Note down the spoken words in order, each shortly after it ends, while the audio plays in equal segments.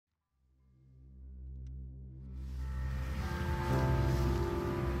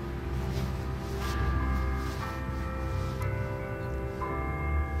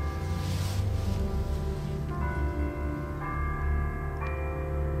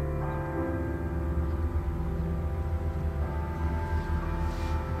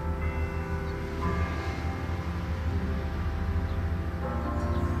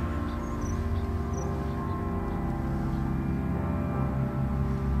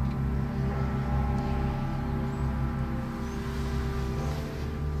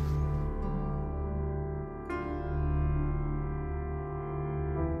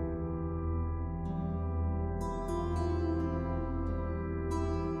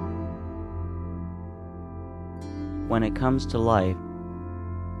When it comes to life,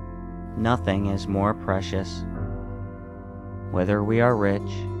 nothing is more precious. Whether we are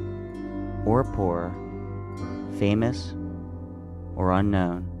rich or poor, famous or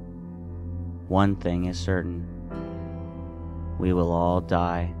unknown, one thing is certain: we will all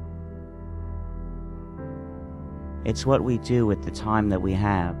die. It's what we do with the time that we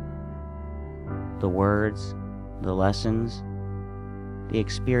have, the words, the lessons, the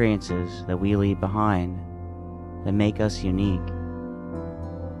experiences that we leave behind that make us unique.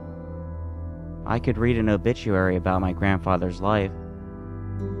 I could read an obituary about my grandfather's life,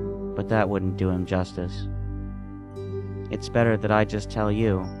 but that wouldn't do him justice. It's better that I just tell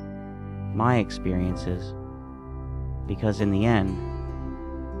you my experiences, because in the end,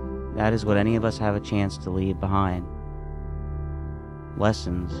 that is what any of us have a chance to leave behind.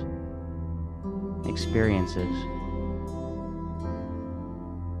 Lessons, experiences.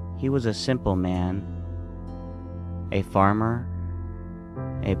 He was a simple man, a farmer,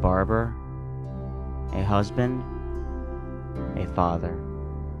 a barber, a husband, a father.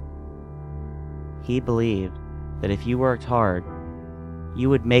 He believed that if you worked hard, you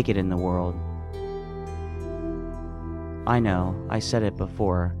would make it in the world. I know, I said it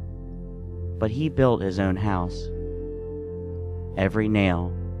before, but he built his own house. Every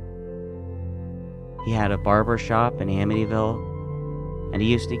nail. He had a barber shop in Amityville, and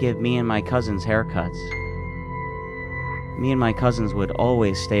he used to give me and my cousins haircuts. Me and my cousins would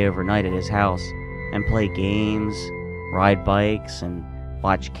always stay overnight at his house and play games, ride bikes, and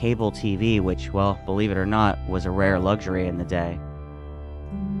watch cable TV, which, well, believe it or not, was a rare luxury in the day.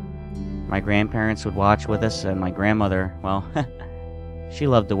 My grandparents would watch with us, and my grandmother, well, she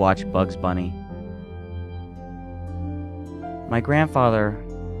loved to watch Bugs Bunny. My grandfather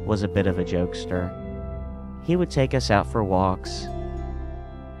was a bit of a jokester. He would take us out for walks,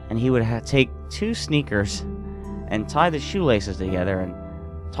 and he would take two sneakers and tie the shoelaces together and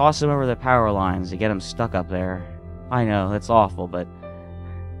toss them over the power lines to get them stuck up there. I know, that's awful, but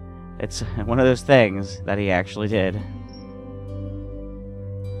it's one of those things that he actually did.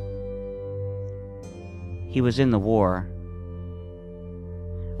 He was in the war,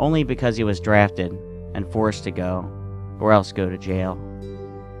 only because he was drafted and forced to go, or else go to jail.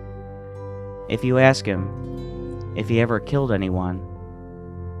 If you ask him if he ever killed anyone,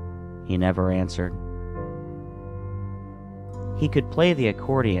 he never answered. He could play the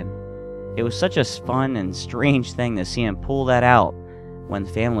accordion. It was such a fun and strange thing to see him pull that out when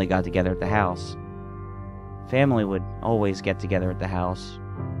the family got together at the house. Family would always get together at the house.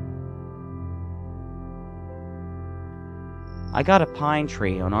 I got a pine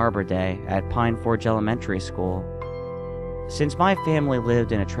tree on Arbor Day at Pine Forge Elementary School. Since my family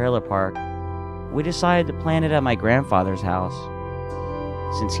lived in a trailer park, we decided to plant it at my grandfather's house,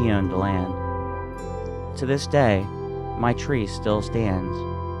 since he owned the land. To this day, my tree still stands.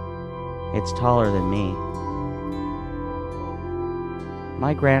 It's taller than me.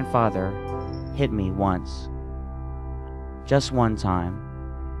 My grandfather hit me once. Just one time.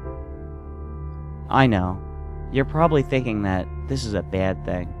 I know, you're probably thinking that this is a bad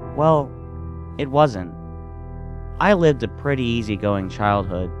thing. Well, it wasn't. I lived a pretty easygoing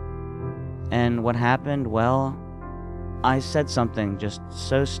childhood, and what happened, well, I said something just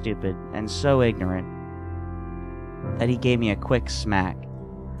so stupid and so ignorant that he gave me a quick smack,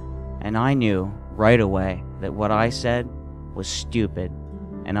 and I knew right away that what I said was stupid,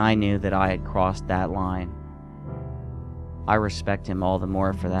 and I knew that I had crossed that line. I respect him all the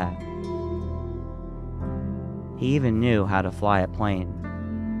more for that. He even knew how to fly a plane.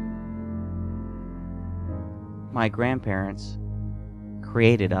 My grandparents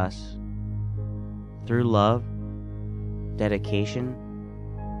created us through love, dedication,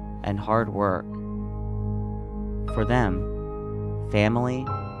 and hard work. For them, family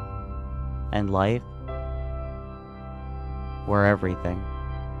and life were everything.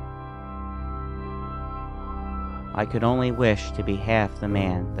 I could only wish to be half the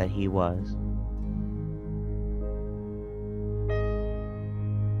man that he was.